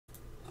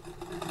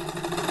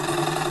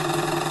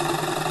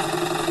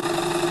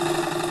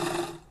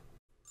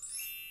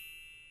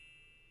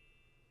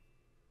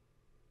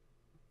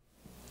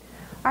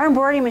Our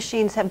embroidery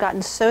machines have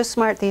gotten so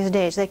smart these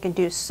days. They can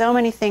do so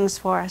many things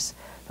for us.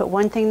 But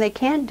one thing they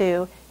can't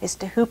do is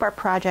to hoop our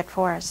project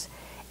for us.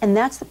 And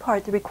that's the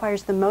part that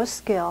requires the most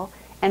skill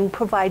and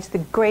provides the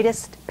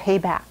greatest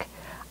payback.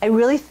 I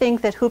really think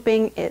that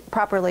hooping it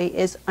properly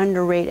is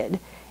underrated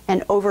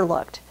and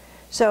overlooked.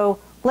 So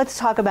let's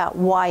talk about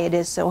why it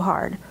is so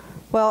hard.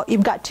 Well,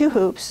 you've got two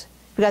hoops.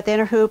 You've got the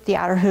inner hoop, the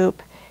outer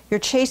hoop. You're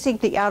chasing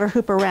the outer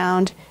hoop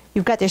around.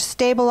 You've got your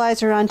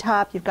stabilizer on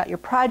top. You've got your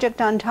project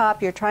on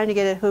top. You're trying to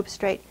get a hoop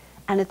straight,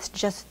 and it's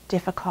just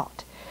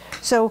difficult.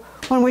 So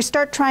when we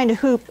start trying to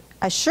hoop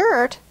a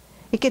shirt,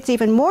 it gets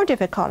even more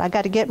difficult. I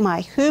got to get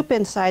my hoop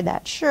inside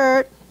that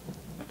shirt.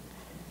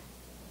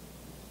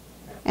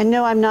 And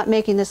no, I'm not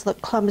making this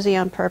look clumsy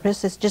on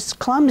purpose. It's just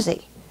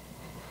clumsy.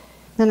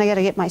 Then I got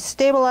to get my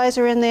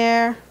stabilizer in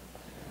there.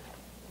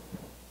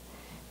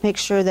 Make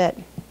sure that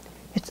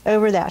it's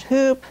over that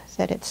hoop,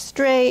 that it's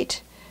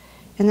straight.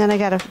 And then I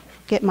got to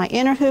get my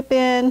inner hoop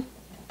in.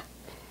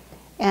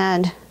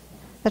 And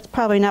that's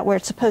probably not where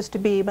it's supposed to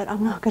be, but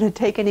I'm not going to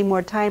take any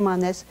more time on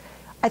this.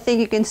 I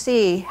think you can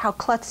see how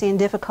klutzy and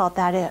difficult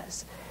that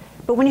is.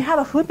 But when you have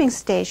a hooping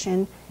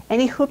station,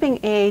 any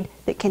hooping aid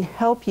that can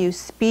help you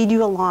speed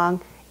you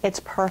along, it's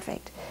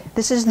perfect.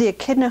 This is the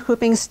Echidna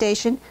hooping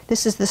station.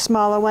 This is the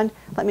smaller one.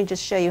 Let me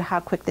just show you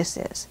how quick this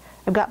is.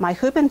 I've got my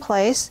hoop in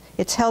place.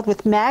 It's held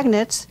with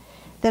magnets.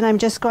 Then I'm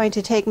just going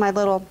to take my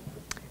little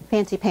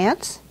fancy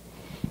pants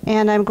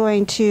and I'm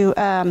going to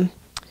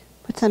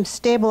put some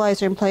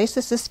stabilizer in place.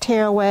 This is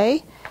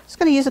tearaway. Just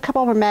going to use a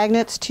couple more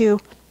magnets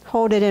to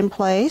hold it in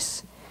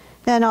place.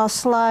 Then I'll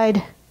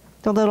slide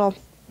the little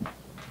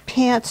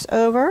pants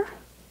over.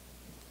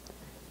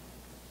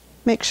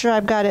 Make sure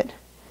I've got it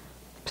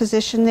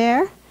positioned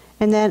there,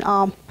 and then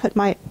I'll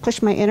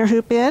push my inner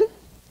hoop in,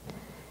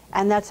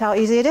 and that's how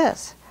easy it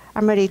is.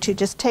 I'm ready to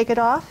just take it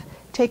off,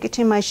 take it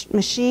to my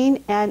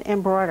machine, and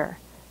embroider.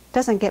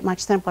 Doesn't get much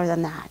simpler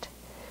than that.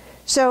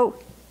 So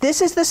this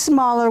is the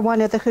smaller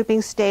one of the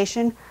hooping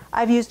station.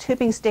 I've used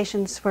hooping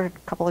stations for a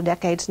couple of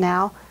decades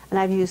now, and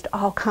I've used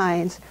all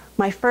kinds.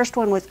 My first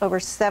one was over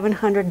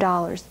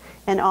 $700,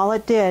 and all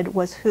it did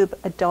was hoop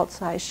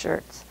adult-sized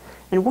shirts.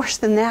 And worse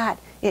than that,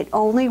 it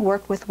only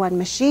worked with one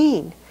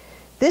machine.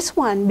 This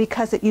one,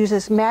 because it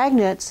uses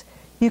magnets,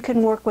 you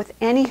can work with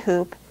any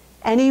hoop,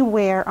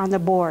 anywhere on the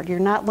board. You're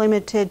not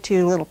limited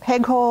to little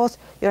peg holes.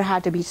 You don't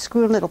have to be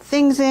screwing little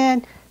things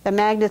in. The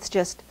magnets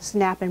just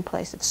snap in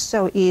place. It's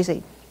so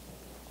easy.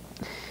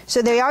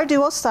 So they are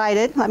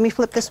dual-sided. Let me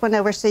flip this one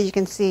over so you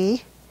can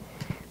see.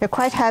 They're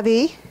quite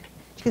heavy.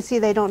 You can see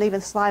they don't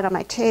even slide on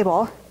my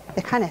table.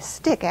 They kind of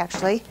stick,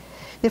 actually.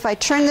 If I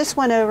turn this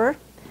one over,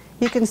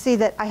 you can see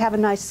that I have a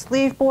nice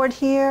sleeve board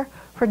here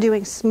for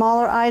doing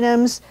smaller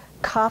items,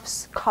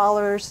 cuffs,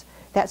 collars,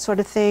 that sort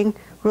of thing.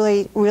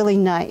 Really, really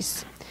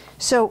nice.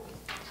 So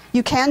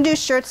you can do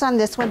shirts on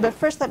this one, but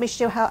first let me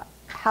show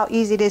how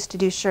easy it is to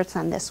do shirts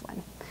on this one.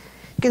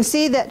 You can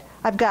see that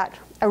I've got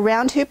a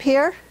round hoop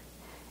here,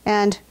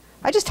 and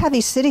I just have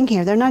these sitting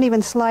here. They're not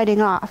even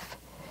sliding off.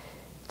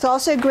 It's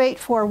also great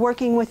for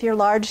working with your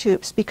large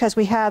hoops because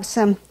we have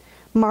some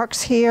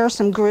marks here,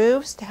 some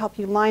grooves to help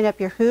you line up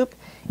your hoop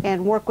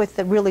and work with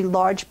the really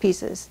large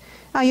pieces.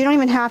 Now, you don't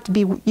even have to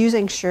be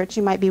using shirts.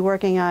 You might be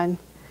working on,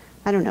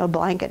 I don't know, a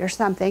blanket or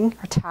something,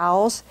 or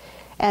towels,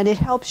 and it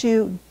helps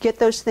you get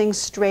those things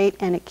straight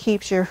and it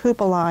keeps your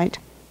hoop aligned.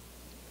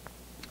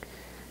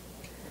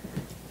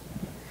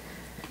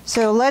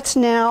 So let's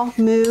now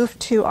move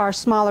to our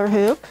smaller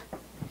hoop,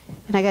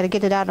 and I got to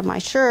get it out of my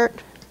shirt.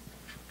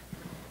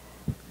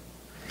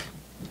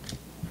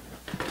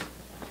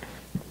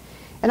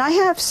 And I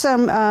have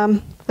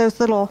some those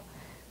little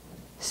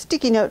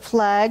sticky note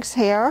flags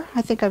here.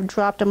 I think I've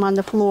dropped them on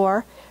the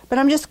floor, but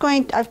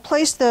I've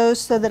placed those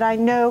so that I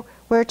know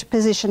where to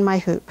position my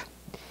hoop.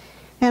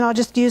 And I'll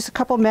just use a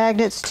couple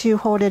magnets to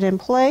hold it in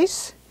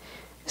place.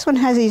 This one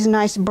has these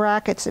nice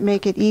brackets that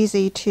make it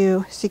easy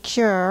to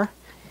secure.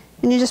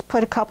 And you just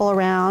put a couple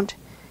around.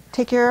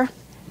 Take your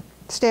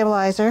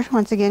stabilizer,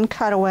 once again,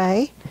 cut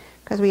away,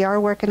 because we are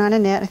working on a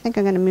knit. I think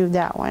I'm going to move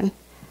that one.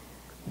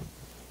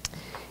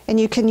 And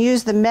you can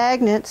use the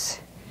magnets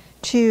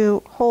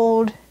to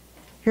hold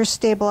your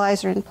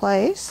stabilizer in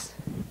place.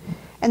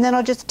 And then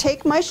I'll just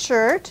take my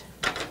shirt.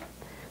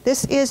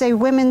 This is a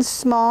women's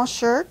small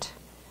shirt,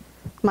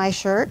 my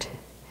shirt.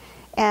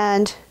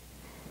 And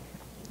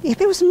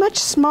if it was much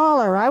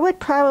smaller, I would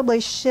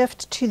probably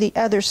shift to the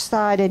other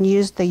side and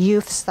use the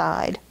youth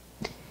side.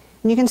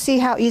 And you can see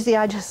how easy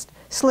I just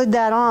slid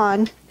that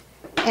on.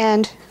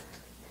 And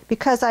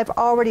because I've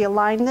already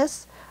aligned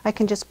this, I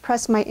can just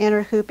press my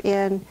inner hoop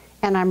in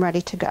and I'm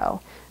ready to go.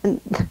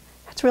 And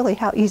that's really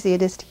how easy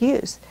it is to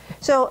use.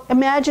 So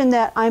imagine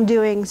that I'm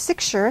doing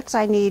 6 shirts.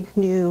 I need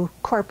new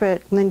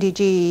corporate Lindy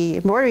G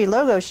embroidery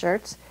logo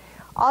shirts.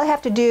 All I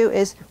have to do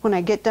is, when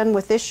I get done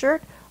with this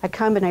shirt, I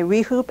come and I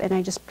rehoop and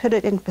I just put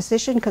it in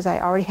position because I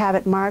already have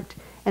it marked,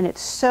 and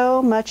it's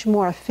so much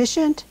more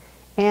efficient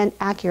and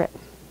accurate.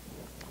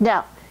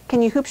 Now,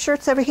 can you hoop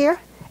shirts over here?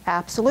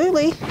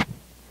 Absolutely.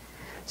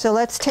 So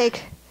let's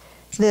take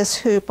this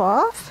hoop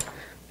off.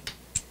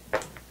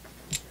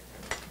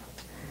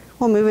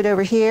 we'll move it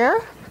over here.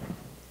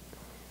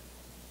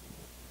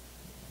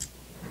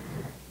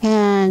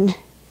 And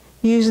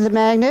use the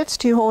magnets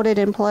to hold it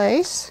in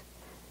place.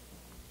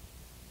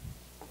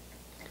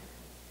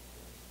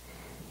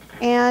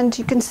 And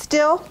you can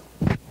still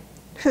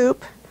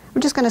hoop.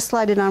 I'm just going to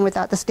slide it on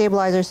without the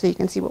stabilizer so you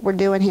can see what we're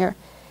doing here.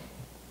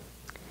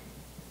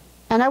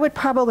 And I would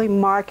probably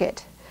mark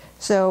it.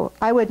 So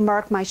I would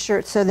mark my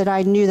shirt so that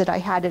I knew that I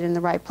had it in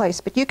the right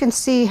place. But you can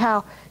see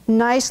how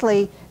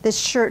nicely this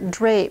shirt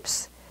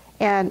drapes,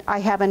 and I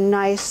have a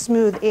nice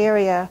smooth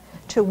area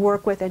to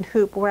work with and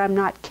hoop where I'm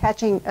not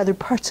catching other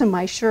parts of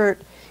my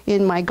shirt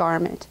in my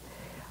garment.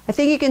 I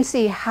think you can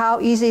see how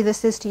easy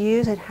this is to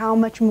use and how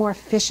much more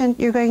efficient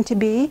you're going to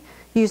be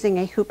using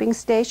a hooping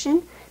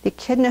station. The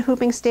Echidna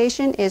hooping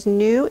station is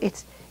new,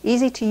 it's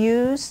easy to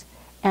use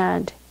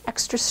and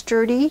extra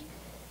sturdy,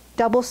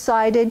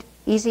 double-sided,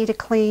 easy to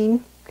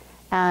clean,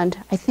 and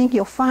I think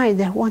you'll find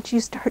that once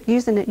you start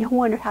using it, you'll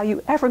wonder how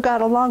you ever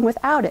got along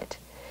without it.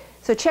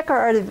 So check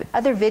our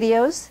other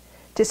videos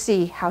to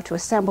see how to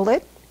assemble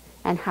it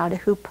and how to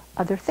hoop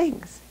other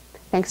things.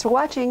 Thanks for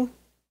watching.